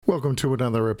Welcome to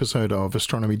another episode of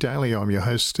Astronomy Daily. I'm your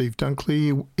host, Steve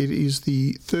Dunkley. It is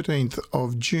the 13th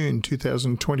of June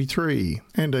 2023.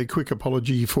 And a quick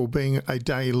apology for being a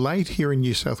day late here in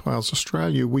New South Wales,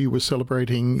 Australia. We were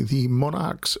celebrating the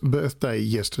monarch's birthday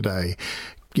yesterday.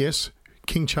 Yes,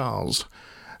 King Charles.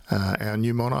 Our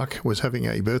new monarch was having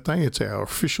a birthday. It's our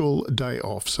official day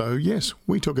off. So yes,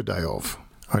 we took a day off.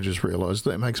 I just realised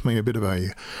that makes me a bit of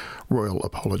a royal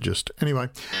apologist. Anyway.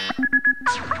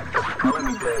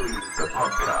 Astronomy Daily, the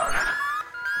podcast,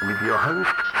 with your host,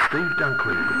 Steve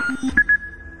Dunkley.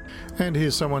 And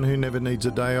here's someone who never needs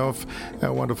a day off,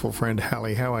 our wonderful friend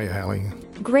Hallie. How are you, Hallie?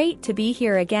 Great to be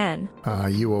here again.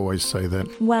 You always say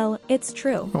that. Well, it's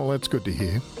true. Well, that's good to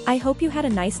hear. I hope you had a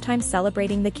nice time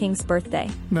celebrating the King's birthday.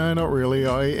 No, not really.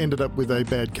 I ended up with a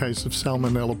bad case of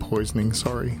salmonella poisoning,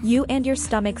 sorry. You and your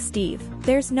stomach, Steve.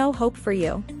 There's no hope for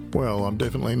you. Well, I'm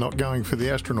definitely not going for the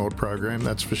astronaut program,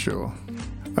 that's for sure.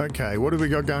 Okay, what have we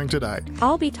got going today?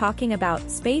 I'll be talking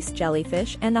about space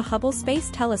jellyfish and the Hubble Space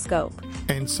Telescope.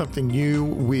 And something new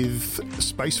with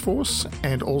Space Force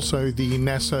and also the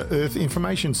NASA Earth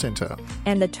Information Center.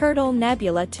 And the Turtle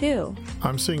Nebula, too.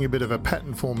 I'm seeing a bit of a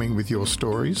pattern forming with your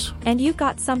stories. And you've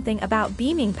got something about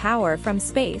beaming power from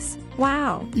space.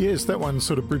 Wow. Yes, that one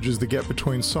sort of bridges the gap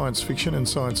between science fiction and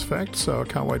science fact, so I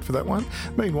can't wait for that one.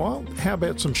 Meanwhile, how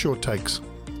about some short takes?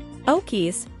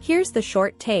 Okies, here's the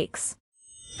short takes.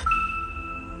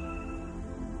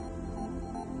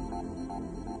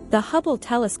 The Hubble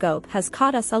telescope has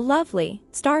caught us a lovely,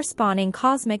 star-spawning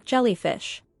cosmic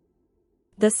jellyfish.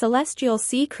 The celestial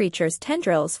sea creature's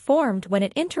tendrils formed when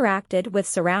it interacted with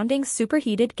surrounding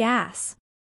superheated gas.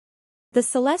 The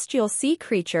celestial sea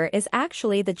creature is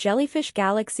actually the Jellyfish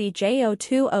Galaxy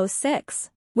J02E13,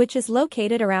 which is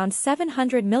located around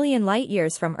 700 million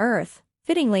light-years from Earth,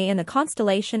 fittingly in the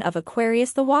constellation of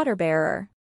Aquarius the Water Bearer.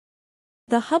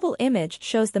 The Hubble image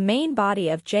shows the main body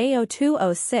of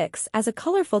J02E13 as a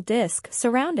colorful disk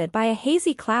surrounded by a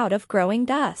hazy cloud of growing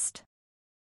dust.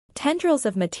 Tendrils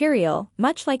of material,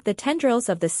 much like the tendrils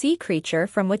of the sea creature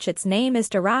from which its name is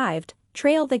derived,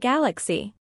 trail the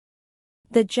galaxy.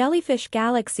 The Jellyfish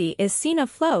Galaxy is seen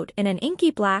afloat in an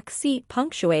inky black sea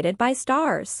punctuated by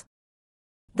stars.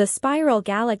 The spiral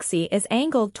galaxy is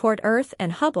angled toward Earth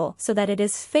and Hubble so that it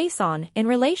is face-on in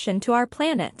relation to our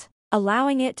planet,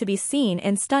 allowing it to be seen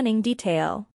in stunning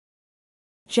detail.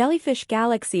 Jellyfish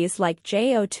galaxies like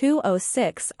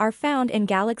J02E13 are found in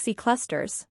galaxy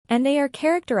clusters, and they are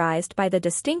characterized by the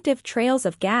distinctive trails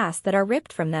of gas that are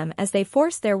ripped from them as they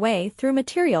force their way through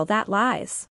material that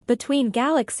lies between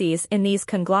galaxies in these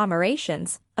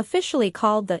conglomerations, officially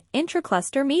called the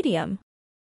intracluster medium.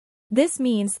 This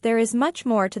means there is much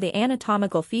more to the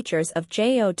anatomical features of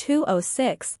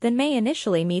J02E13 than may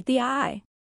initially meet the eye.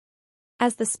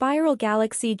 As the spiral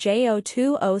galaxy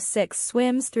J02E13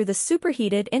 swims through the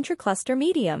superheated intracluster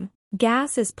medium,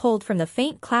 gas is pulled from the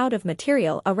faint cloud of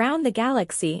material around the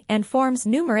galaxy and forms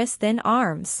numerous thin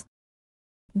arms.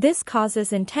 This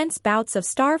causes intense bouts of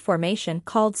star formation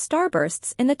called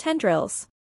starbursts in the tendrils.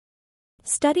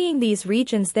 Studying these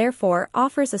regions therefore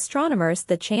offers astronomers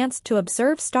the chance to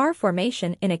observe star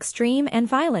formation in extreme and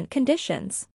violent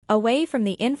conditions, away from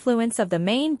the influence of the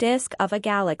main disk of a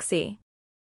galaxy.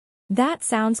 That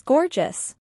sounds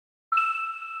gorgeous.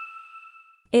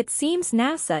 It seems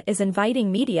NASA is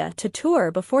inviting media to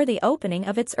tour before the opening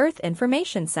of its Earth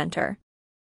Information Center.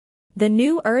 The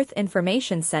new Earth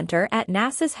Information Center at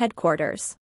NASA's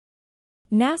headquarters.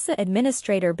 NASA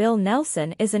Administrator Bill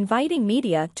Nelson is inviting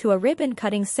media to a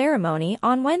ribbon-cutting ceremony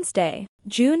on Wednesday,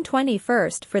 June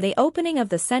 21st for the opening of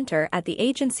the center at the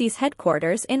agency's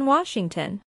headquarters in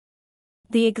Washington.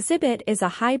 The exhibit is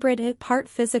a hybrid part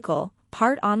physical,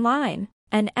 part online,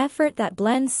 an effort that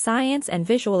blends science and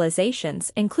visualizations,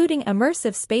 including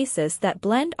immersive spaces that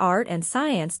blend art and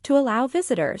science to allow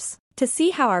visitors to see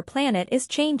how our planet is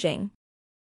changing.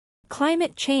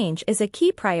 Climate change is a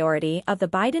key priority of the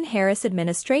Biden-Harris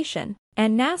administration,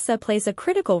 and NASA plays a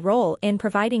critical role in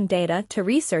providing data to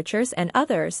researchers and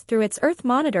others through its Earth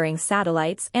monitoring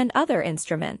satellites and other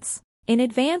instruments. In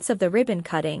advance of the ribbon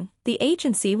cutting, the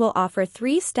agency will offer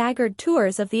 3 staggered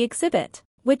tours of the exhibit,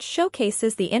 which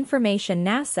showcases the information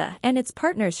NASA and its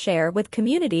partners share with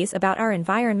communities about our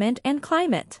environment and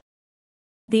climate.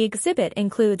 The exhibit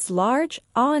includes large,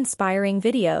 awe-inspiring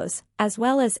videos, as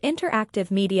well as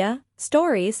interactive media,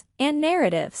 stories, and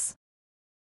narratives.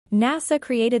 NASA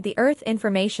created the Earth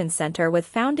Information Center with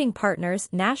founding partners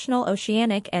National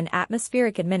Oceanic and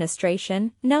Atmospheric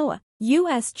Administration, NOAA,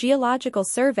 U.S. Geological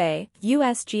Survey,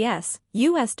 USGS,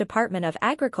 U.S. Department of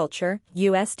Agriculture,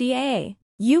 USDA,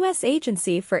 U.S.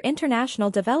 Agency for International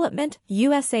Development,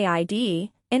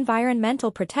 USAID,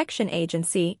 Environmental Protection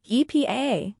Agency,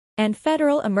 EPA, and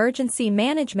Federal Emergency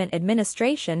Management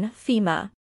Administration,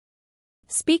 FEMA.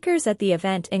 Speakers at the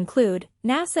event include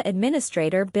NASA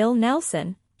Administrator Bill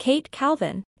Nelson, Kate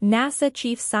Calvin, NASA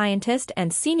Chief Scientist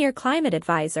and Senior Climate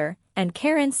Advisor, and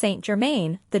Karen St.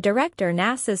 Germain, the Director,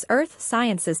 NASA's Earth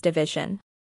Sciences Division.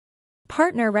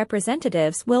 Partner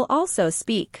representatives will also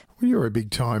speak. Well, you're a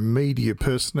big-time media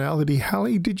personality,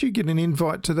 Hallie. Did you get an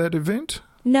invite to that event?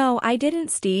 No, I didn't,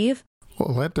 Steve.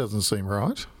 Well, that doesn't seem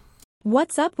right.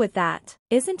 What's up with that?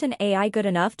 Isn't an AI good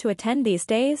enough to attend these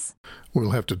days?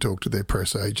 We'll have to talk to their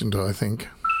press agent, I think.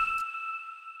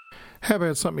 How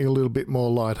about something a little bit more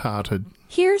light-hearted?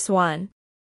 Here's one.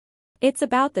 It's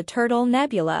about the Turtle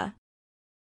Nebula.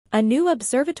 A new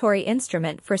observatory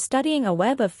instrument for studying a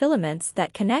web of filaments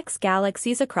that connects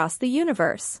galaxies across the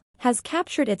universe has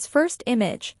captured its first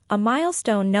image, a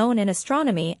milestone known in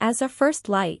astronomy as a first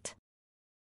light.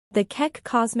 The Keck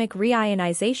Cosmic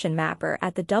Reionization Mapper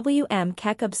at the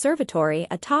Keck Observatory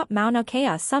atop Mount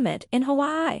Oka summit in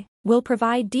Hawaii will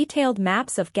provide detailed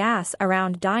maps of gas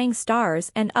around dying stars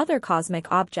and other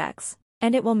cosmic objects,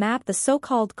 and it will map the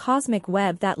so-called cosmic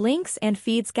web that links and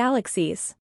feeds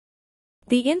galaxies.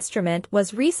 The instrument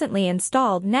was recently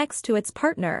installed next to its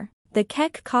partner, the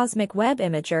Keck Cosmic Web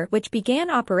Imager, which began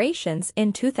operations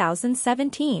in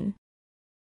 2017.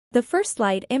 The first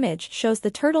light image shows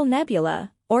the Turtle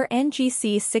Nebula, or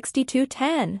NGC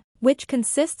 6210, which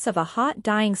consists of a hot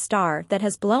dying star that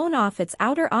has blown off its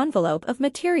outer envelope of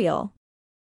material.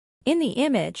 In the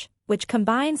image, which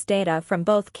combines data from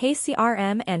both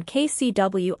KCRM and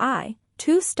KCWI,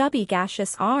 two stubby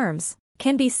gaseous arms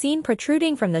can be seen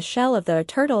protruding from the shell of the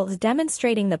turtle,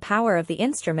 demonstrating the power of the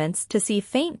instruments to see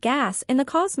faint gas in the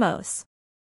cosmos.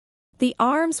 The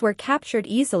arms were captured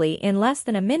easily in less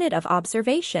than a minute of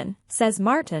observation, says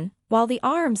Martin, while the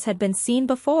arms had been seen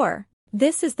before.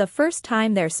 This is the first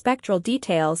time their spectral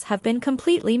details have been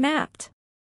completely mapped.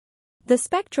 The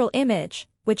spectral image,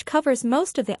 which covers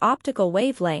most of the optical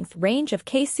wavelength range of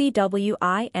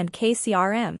KCWI and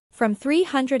KCRM, from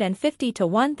 350 to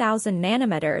 1000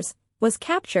 nanometers, was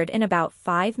captured in about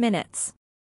 5 minutes.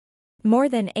 More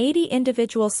than 80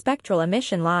 individual spectral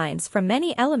emission lines from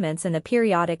many elements in the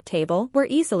periodic table were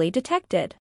easily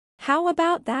detected. How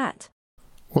about that?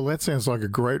 Well, that sounds like a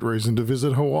great reason to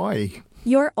visit Hawaii.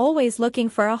 You're always looking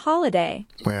for a holiday.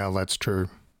 Well, that's true.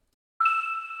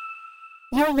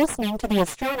 You're listening to the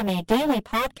Astronomy Daily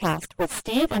podcast with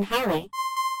Steve and Hallie.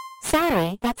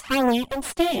 Sorry, that's Hallie and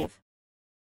Steve.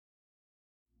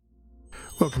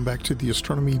 Welcome back to the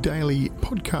Astronomy Daily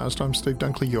podcast. I'm Steve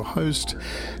Dunkley, your host,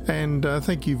 and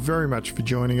thank you very much for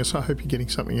joining us. I hope you're getting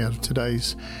something out of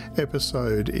today's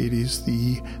episode. It is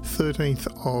the 13th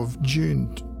of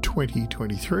June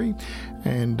 2023,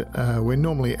 and we're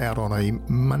normally out on a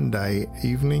Monday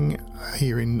evening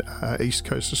here in East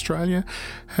Coast Australia.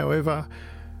 However,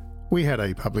 we had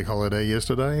a public holiday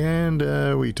yesterday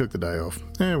and we took the day off.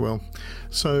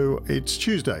 So it's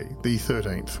Tuesday the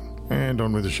 13th. And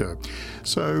on with the show.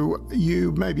 So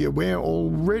you may be aware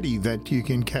already that you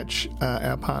can catch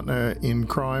our partner in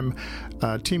crime,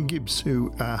 Tim Gibbs,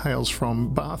 who hails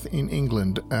from Bath in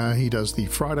England. He does the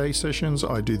Friday sessions,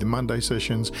 I do the Monday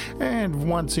sessions, and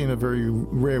once in a very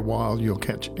rare while you'll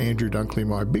catch Andrew Dunkley,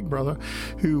 my big brother,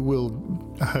 who will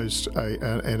host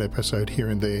an episode here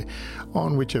and there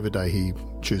on whichever day he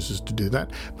chooses to do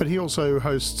that. But he also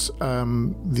hosts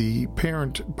the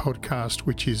parent podcast,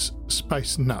 which is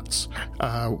Space Nuts.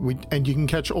 And you can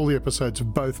catch all the episodes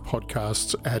of both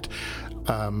podcasts at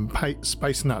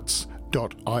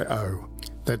spacenuts.io.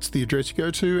 That's the address you go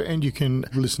to, and you can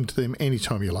listen to them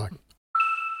anytime you like.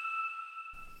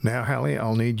 Now, Hallie,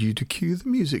 I'll need you to cue the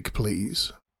music,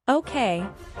 please. Okay.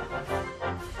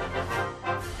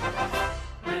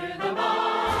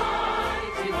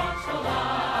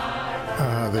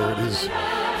 There it is.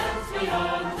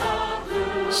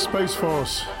 Space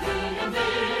Force.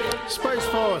 Space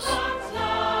Force.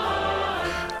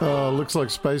 Looks like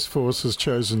Space Force has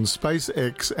chosen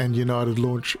SpaceX and United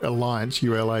Launch Alliance,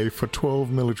 ULA, for 12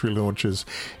 military launches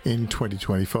in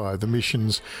 2025. The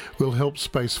missions will help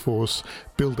Space Force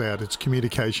build out its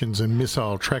communications and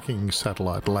missile tracking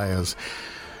satellite layers.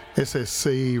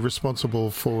 SSC,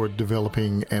 responsible for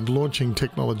developing and launching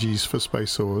technologies for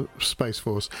Space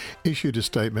Force, issued a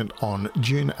statement on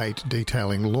June 8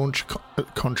 detailing launch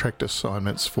contract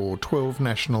assignments for 12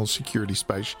 national security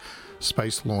space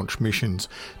space launch missions,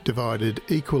 divided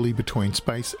equally between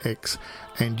SpaceX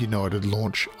and United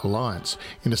Launch Alliance.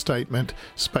 In a statement,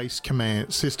 Space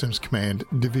Systems Command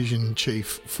Division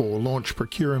Chief for Launch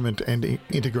Procurement and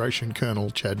Integration Colonel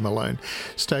Chad Malone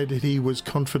stated he was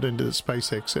confident that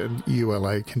SpaceX and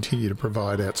ULA continue to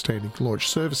provide outstanding launch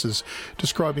services,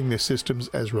 describing their systems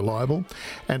as reliable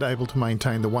and able to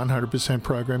maintain the 100%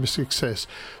 program of success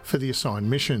for the assigned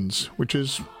missions, which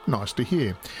is nice to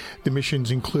hear. The missions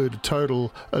include a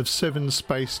total of 7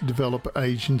 Space Development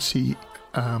Agency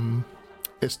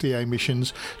SDA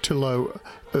missions to low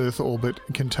Earth orbit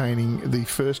containing the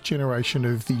first generation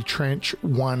of the Tranche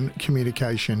 1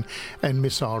 communication and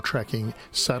missile tracking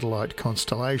satellite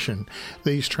constellation.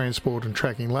 These transport and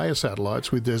tracking layer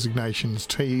satellites with designations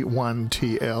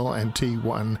T1TL and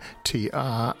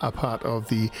T1TR are part of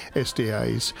the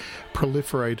SDA's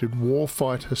proliferated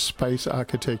warfighter space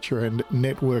architecture and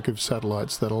network of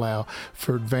satellites that allow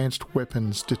for advanced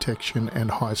weapons detection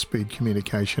and high-speed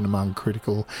communication among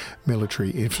critical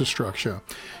military infrastructure.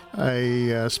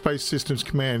 A Space Systems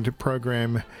Command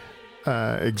Program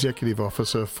Executive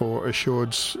Officer for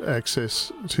Assured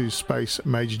Access to Space,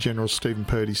 Major General Stephen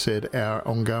Purdy, said, "Our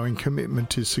ongoing commitment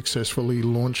to successfully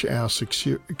launch our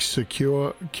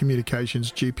secure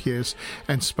communications, GPS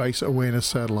and space awareness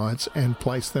satellites and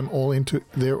place them all into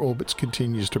their orbits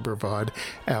continues to provide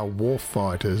our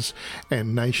warfighters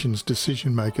and nation's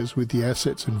decision makers with the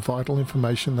assets and vital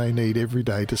information they need every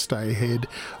day to stay ahead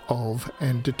of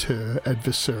and deter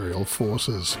adversarial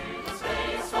forces."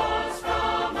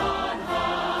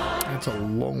 It's a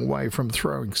long way from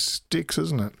throwing sticks,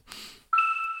 isn't it?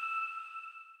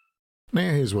 Now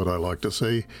here's what I like to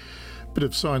see. Bit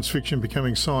of science fiction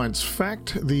becoming science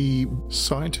fact. The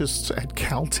scientists at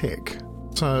Caltech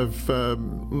have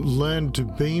learned to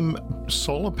beam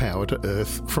solar power to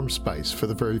Earth from space for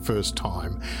the very first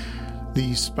time.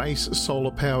 The space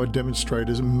solar power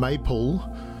demonstrators MAPLE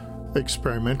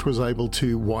experiment was able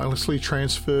to wirelessly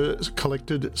transfer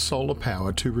collected solar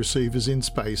power to receivers in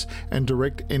space and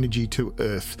direct energy to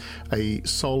Earth. A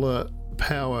solar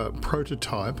power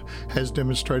prototype has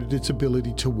demonstrated its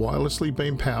ability to wirelessly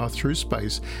beam power through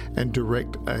space and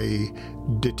direct a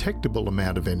detectable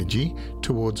amount of energy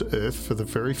towards Earth for the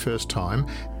very first time.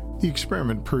 The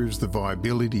experiment proves the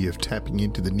viability of tapping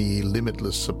into the near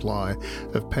limitless supply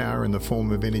of power in the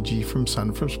form of energy from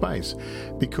space.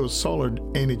 Because solar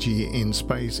energy in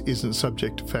space isn't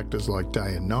subject to factors like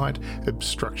day and night,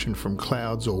 obstruction from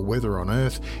clouds or weather on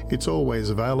Earth, it's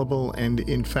always available, and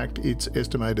in fact it's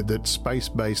estimated that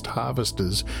space-based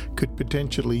harvesters could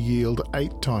potentially yield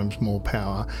 8 times more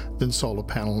power than solar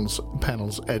panels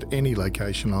at any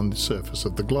location on the surface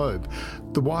of the globe.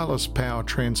 The wireless power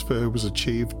transfer was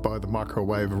achieved by the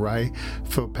microwave array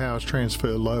for power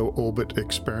transfer low orbit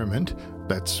experiment,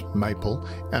 that's MAPLE,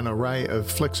 an array of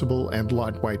flexible and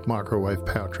lightweight microwave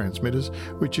power transmitters,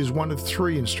 which is one of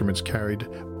 3 instruments carried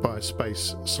by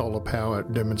Space Solar Power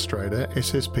Demonstrator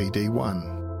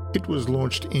SSPD-1. It was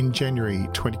launched in January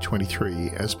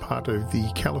 2023 as part of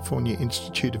the California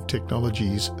Institute of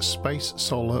Technology's Space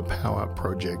Solar Power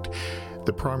Project,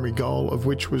 the primary goal of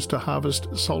which was to harvest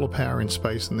solar power in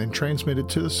space and then transmit it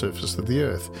to the surface of the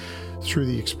Earth. Through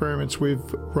the experiments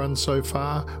we've run so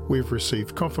far, we've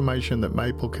received confirmation that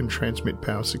MAPLE can transmit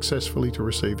power successfully to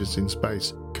receivers in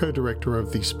space. Co-director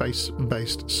of the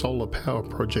Space-Based Solar Power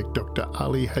Project, Dr.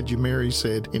 Ali Hajimeri,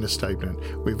 said in a statement,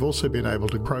 "We've also been able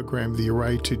to program the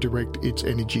array to direct its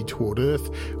energy toward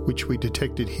Earth, which we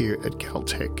detected here at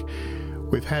Caltech.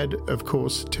 We've had, of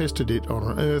course, tested it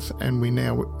on Earth, and we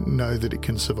now know that it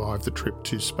can survive the trip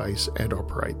to space and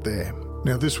operate there."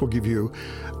 Now, this will give you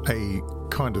a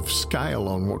kind of scale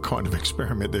on what kind of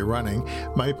experiment they're running.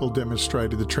 MAPLE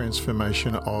demonstrated the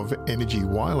transformation of energy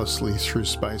wirelessly through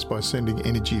space by sending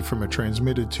energy from a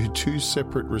transmitter to 2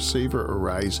 separate receiver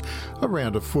arrays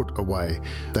around a foot away.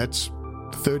 That's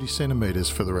 30 centimetres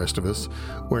for the rest of us,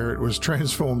 where it was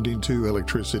transformed into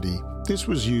electricity. This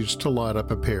was used to light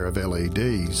up a pair of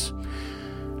LEDs.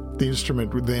 The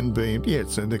instrument would then beam,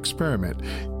 it's an experiment.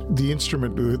 The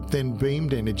instrument then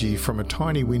beamed energy from a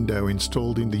tiny window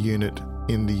installed in the unit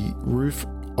in the roof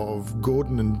of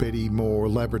Gordon and Betty Moore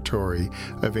Laboratory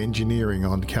of Engineering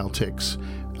on Caltech's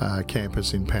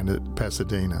campus in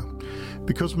Pasadena.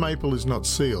 Because MAPLE is not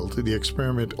sealed, the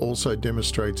experiment also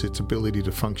demonstrates its ability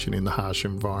to function in the harsh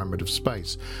environment of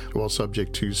space, while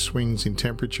subject to swings in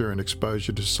temperature and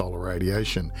exposure to solar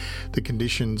radiation. The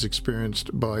conditions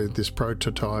experienced by this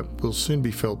prototype will soon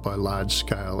be felt by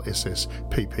large-scale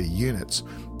SSPP units.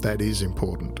 That is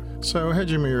important. So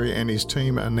Hajimiri and his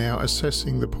team are now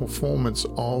assessing the performance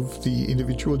of the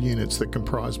individual units that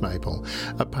comprise Maple,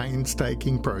 a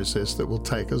painstaking process that will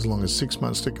take as long as 6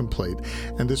 months to complete,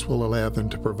 and this will allow them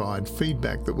to provide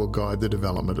feedback that will guide the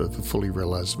development of the fully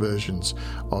realised versions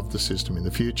of the system in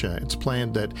the future. It's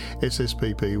planned that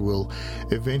SSPP will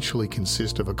eventually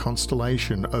consist of a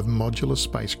constellation of modular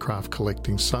spacecraft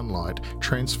collecting sunlight,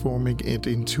 transforming it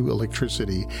into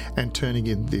electricity and turning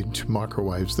it into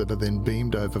microwaves that are then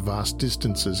beamed over vast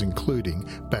distances, including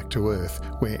back to Earth,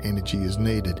 where energy is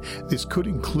needed. This could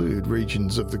include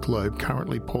regions of the globe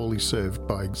currently poorly served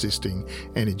by existing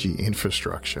energy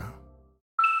infrastructure.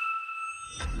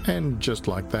 And just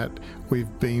like that,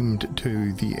 we've beamed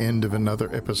to the end of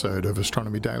another episode of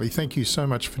Astronomy Daily. Thank you so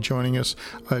much for joining us.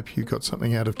 I hope you got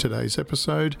something out of today's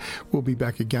episode. We'll be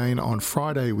back again on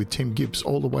Friday with Tim Gibbs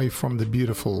all the way from the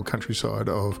beautiful countryside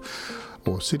or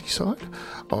city side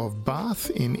of Bath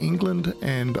in England,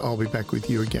 and I'll be back with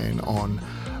you again on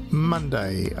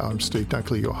Monday. I'm Steve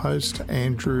Dunkley, your host.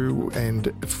 Andrew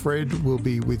and Fred will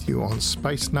be with you on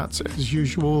Space Nuts as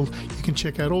usual. You can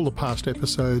check out all the past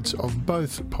episodes of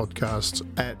both podcasts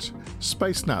at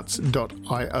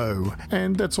spacenuts.io.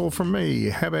 And that's all from me.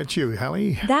 How about you,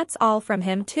 Hallie? That's all from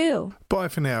him too. Bye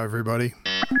for now, everybody.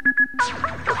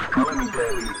 Astronomy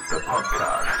Daily, the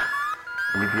podcast,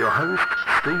 with your host,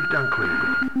 Steve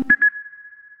Dunkley.